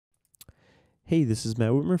Hey, this is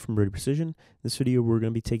Matt Whitmer from Brady Precision. In this video, we're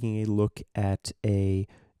going to be taking a look at a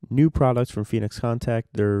new product from Phoenix Contact,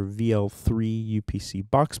 their VL3 UPC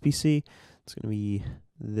box PC. It's going to be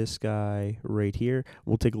this guy right here.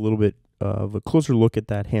 We'll take a little bit of a closer look at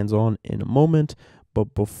that hands-on in a moment.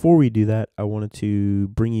 But before we do that, I wanted to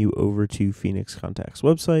bring you over to Phoenix Contact's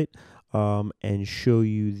website and show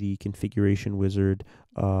you the configuration wizard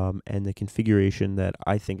and the configuration that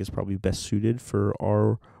I think is probably best suited for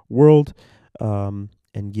our world.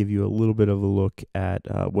 And give you a little bit of a look at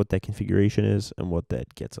what that configuration is and what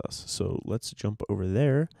that gets us. So let's jump over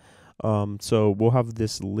there. So we'll have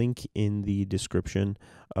this link in the description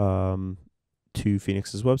to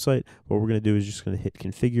Phoenix's website. What we're going to do is just going to hit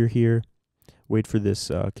configure here, wait for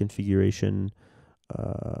this configuration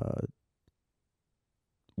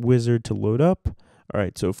wizard to load up. All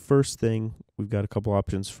right, so first thing, we've got a couple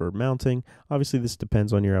options for mounting. Obviously, this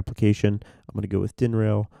depends on your application. I'm going to go with DIN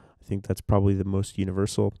rail. I think that's probably the most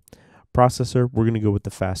universal. Processor, we're going to go with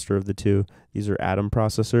the faster of the two. These are Atom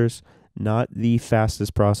processors, not the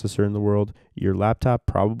fastest processor in the world. Your laptop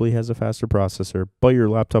probably has a faster processor, but your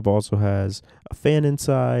laptop also has a fan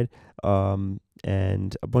inside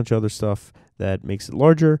and a bunch of other stuff that makes it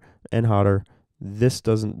larger and hotter. This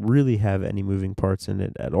doesn't really have any moving parts in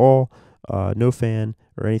it at all. No fan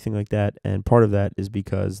or anything like that, and part of that is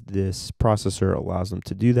because this processor allows them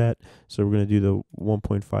to do that. So we're going to do the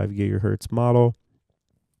 1.5 gigahertz model.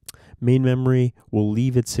 Main memory, we'll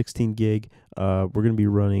leave it 16 gig. We're going to be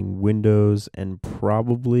running Windows, and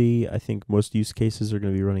probably, I think most use cases are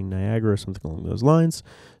going to be running Niagara or something along those lines.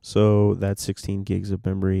 So that 16 gigs of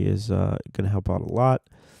memory is going to help out a lot.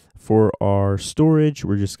 For our storage,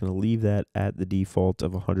 we're just going to leave that at the default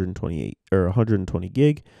of 120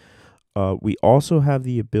 gig. We also have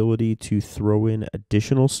the ability to throw in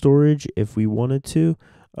additional storage if we wanted to.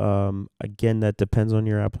 Again, that depends on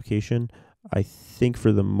your application. I think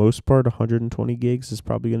for the most part, 120 gigs is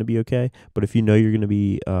probably going to be okay. But if you know you're going to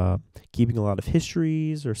be keeping a lot of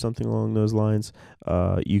histories or something along those lines,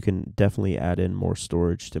 you can definitely add in more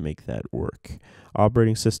storage to make that work.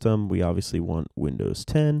 Operating system, we obviously want Windows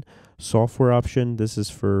 10. Software option, this is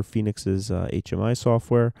for Phoenix's HMI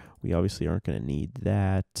software. We obviously aren't going to need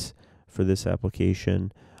that for this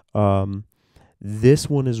application. This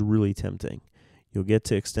one is really tempting. You'll get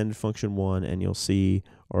to extended function 1 and you'll see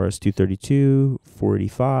RS-232,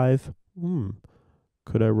 485.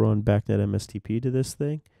 Could I run BACnet MSTP to this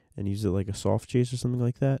thing and use it like a soft chase or something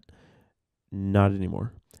like that? Not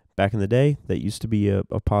anymore. Back in the day, that used to be a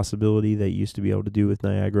possibility that you used to be able to do with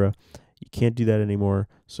Niagara. You can't do that anymore,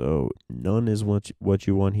 so none is what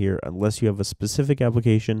you want here unless you have a specific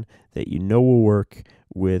application that you know will work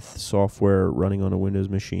with software running on a Windows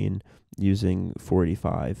machine using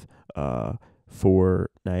 485. For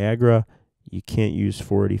Niagara, you can't use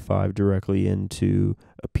 485 directly into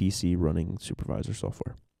a PC running supervisor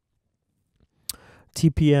software.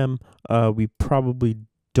 TPM, we probably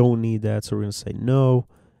don't need that, so we're going to say no.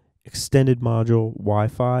 Extended module,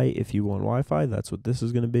 Wi-Fi, if you want Wi-Fi, that's what this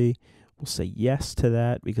is going to be. We'll say yes to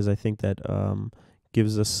that because I think that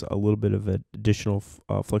gives us a little bit of additional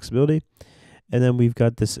flexibility. And then we've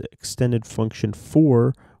got this extended function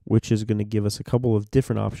 4, which is going to give us a couple of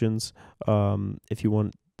different options. If you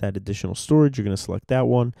want that additional storage, you're going to select that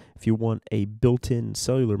one. If you want a built-in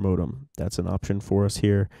cellular modem, that's an option for us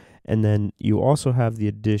here. And then you also have the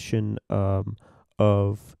addition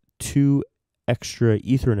of 2 extra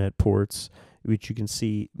Ethernet ports, which you can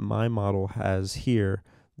see my model has here.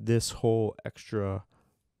 This whole extra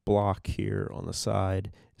block here on the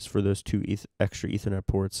side is for those 2 extra Ethernet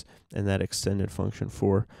ports and that extended function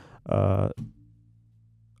 4. I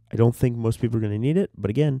don't think most people are going to need it, but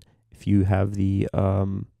again, if you have the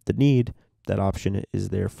need, that option is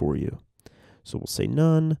there for you. So we'll say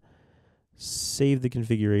none, save the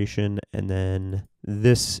configuration, and then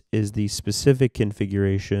this is the specific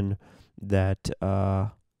configuration that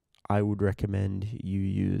I would recommend you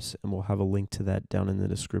use, and we'll have a link to that down in the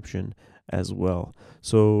description as well.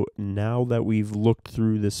 So now that we've looked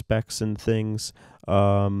through the specs and things,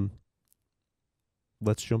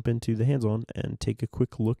 let's jump into the hands-on and take a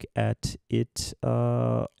quick look at it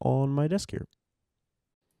on my desk here.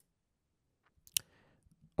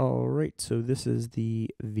 All right, so this is the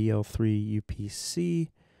VL3 UPC.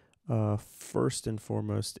 First and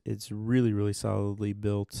foremost, it's really, really solidly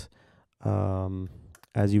built.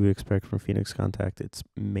 As you would expect from Phoenix Contact, it's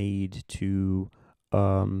made to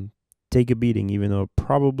take a beating, even though it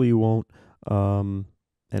probably won't, and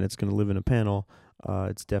it's going to live in a panel.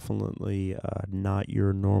 It's definitely not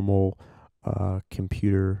your normal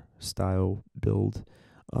computer style build.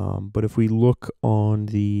 But if we look on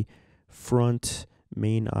the front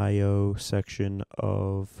main I/O section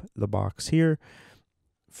of the box here.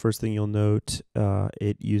 First thing you'll note,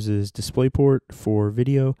 it uses DisplayPort for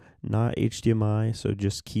video, not HDMI, so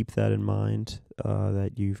just keep that in mind,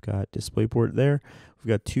 that you've got DisplayPort there. We've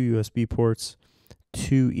got 2 USB ports,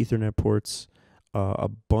 2 Ethernet ports, a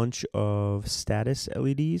bunch of status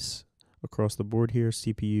LEDs across the board here,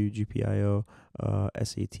 CPU, GPIO,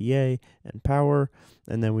 SATA, and power.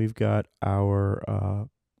 And then we've got our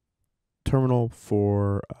terminal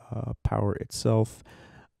for power itself.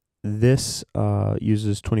 This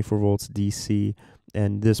uses 24 volts DC,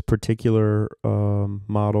 and this particular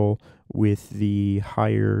model with the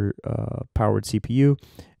higher powered CPU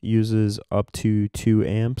uses up to 2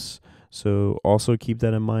 amps. So also keep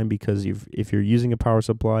that in mind, because if you're using a power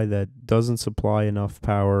supply that doesn't supply enough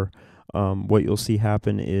power, what you'll see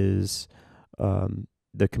happen is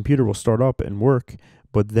the computer will start up and work,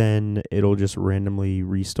 but then it'll just randomly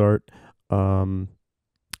restart.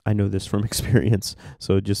 I know this from experience,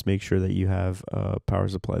 so just make sure that you have a power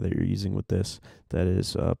supply that you're using with this that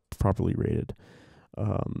is properly rated.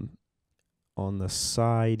 On the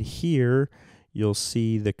side here, you'll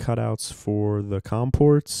see the cutouts for the COM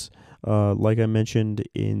ports. Like I mentioned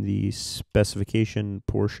in the specification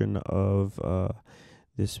portion of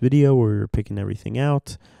this video where we're picking everything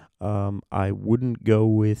out, I wouldn't go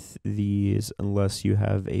with these unless you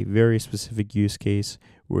have a very specific use case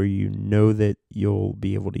where you know that you'll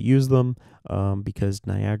be able to use them, because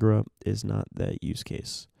Niagara is not that use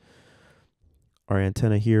case. Our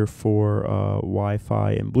antenna here for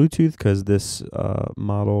Wi-Fi and Bluetooth, because this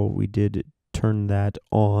model we did turn that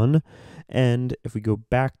on. And if we go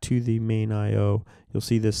back to the main I/O, you'll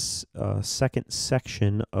see this second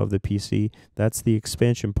section of the PC. That's the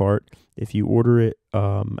expansion part. If you order it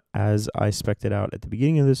as I spec'd it out at the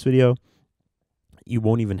beginning of this video, you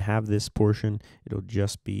won't even have this portion. It'll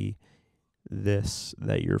just be this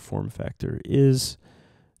that your form factor is.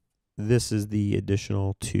 This is the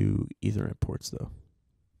additional 2 Ethernet ports though.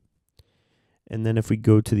 And then if we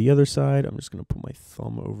go to the other side, I'm just going to put my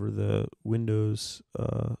thumb over the Windows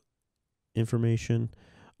information.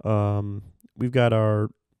 We've got all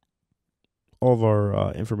of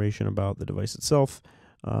our information about the device itself,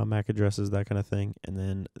 MAC addresses, that kind of thing, and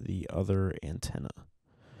then the other antenna.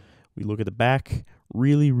 We look at the back,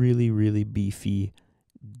 really, really, really beefy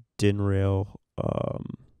DIN rail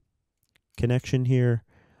connection here,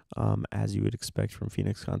 as you would expect from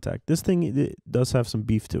Phoenix Contact. This thing, it does have some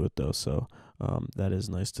beef to it though, so that is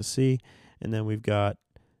nice to see. And then we've got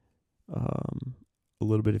a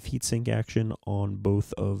little bit of heatsink action on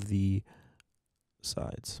both of the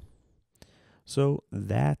sides. So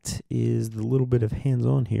that is the little bit of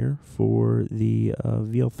hands-on here for the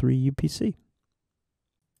VL3 UPC.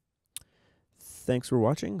 Thanks for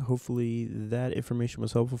watching. Hopefully that information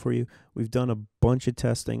was helpful for you. We've done a bunch of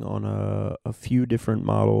testing on a few different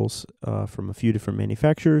models from a few different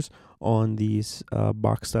manufacturers on these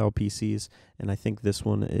box-style PCs, and I think this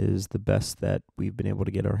one is the best that we've been able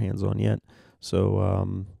to get our hands on yet.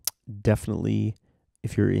 So definitely,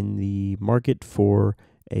 if you're in the market for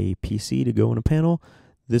a PC to go in a panel,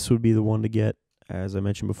 this would be the one to get. As I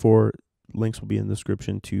mentioned before, links will be in the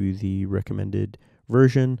description to the recommended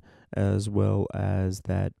version, as well as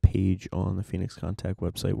that page on the Phoenix Contact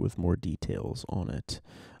website with more details on it.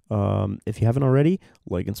 If you haven't already,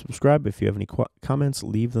 like and subscribe. If you have any comments,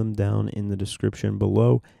 leave them down in the description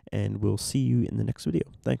below, and we'll see you in the next video.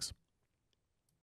 Thanks.